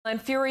And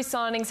Fury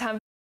signings have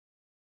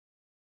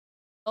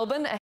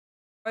Melbourne.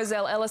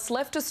 Rosell Ellis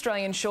left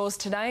Australian shores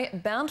today,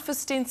 bound for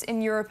stints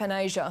in Europe and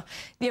Asia.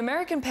 The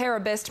American pair are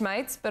best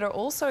mates, but are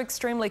also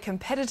extremely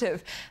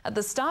competitive. At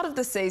the start of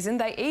the season,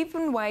 they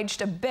even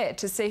waged a bet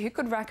to see who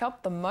could rack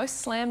up the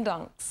most slam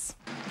dunks.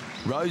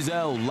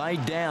 Rosell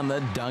laid down the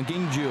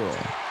dunking jewel.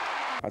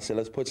 I said,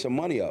 let's put some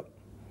money up.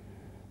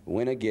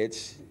 Winner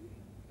gets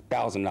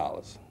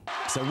 $1,000.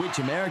 So which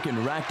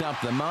American racked up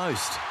the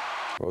most?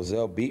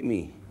 Rosell beat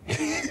me.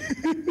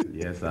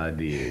 Yes, I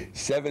did.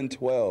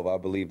 7-12, I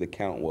believe the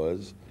count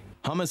was.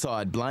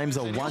 Homicide blames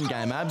a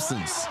one-game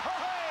absence.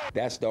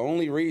 That's the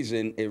only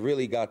reason it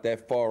really got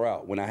that far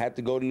out. When I had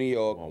to go to New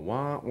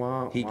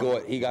York,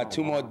 he got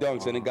 2 more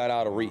dunks and it got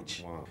out of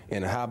reach.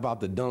 And how about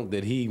the dunk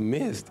that he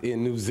missed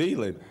in New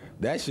Zealand?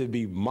 That should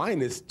be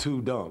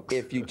 -2 dunks.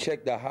 If you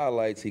check the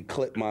highlights, he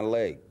clipped my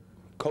leg.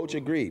 Coach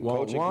agreed.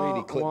 Coach agreed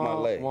he clipped my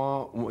leg.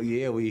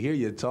 Yeah, we hear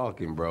you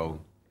talking, bro.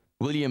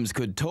 Williams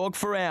could talk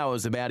for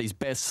hours about his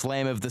best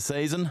slam of the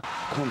season.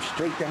 Come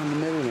straight down the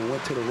middle and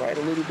went to the right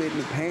a little bit in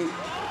the paint.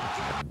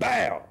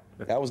 Bam!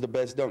 That was the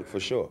best dunk for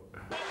sure.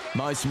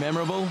 Most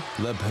memorable,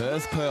 the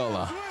Perth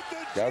Pearler.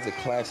 That was a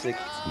classic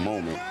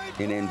moment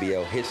in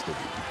NBL history.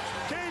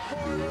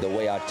 The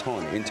way I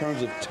taunted. In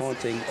terms of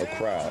taunting a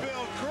crowd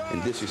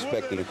and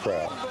disrespecting a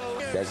crowd,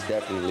 that's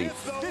definitely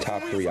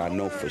top 3, I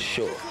know for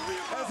sure.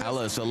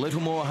 Ellis, a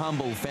little more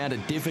humble, found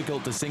it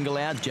difficult to single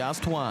out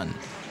just one.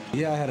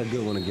 Yeah, I had a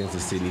good one against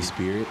the Sydney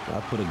Spirit. I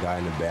put a guy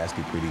in the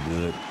basket pretty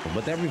good.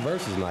 But that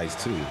reverse is nice,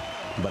 too.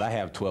 But I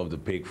have 12 to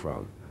pick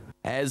from.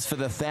 As for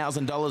the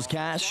 $1,000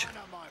 cash?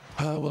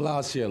 Well,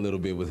 I'll share a little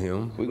bit with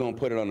him. We're going to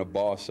put it on the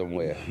bar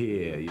somewhere.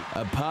 Yeah.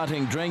 A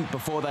parting drink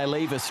before they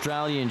leave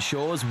Australian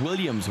shores.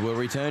 Williams will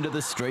return to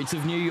the streets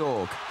of New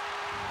York.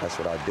 That's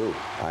what I do.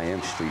 I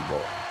am street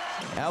ball.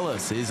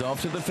 Ellis is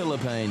off to the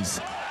Philippines.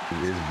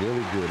 It's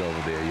really good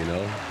over there, you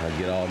know. I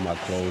get all my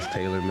clothes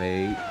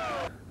tailor-made.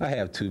 I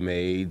have 2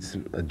 maids,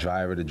 a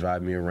driver to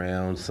drive me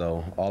around,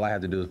 so all I have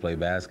to do is play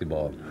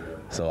basketball.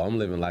 So I'm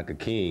living like a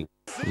king.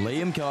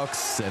 Liam Cox,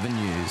 7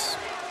 News.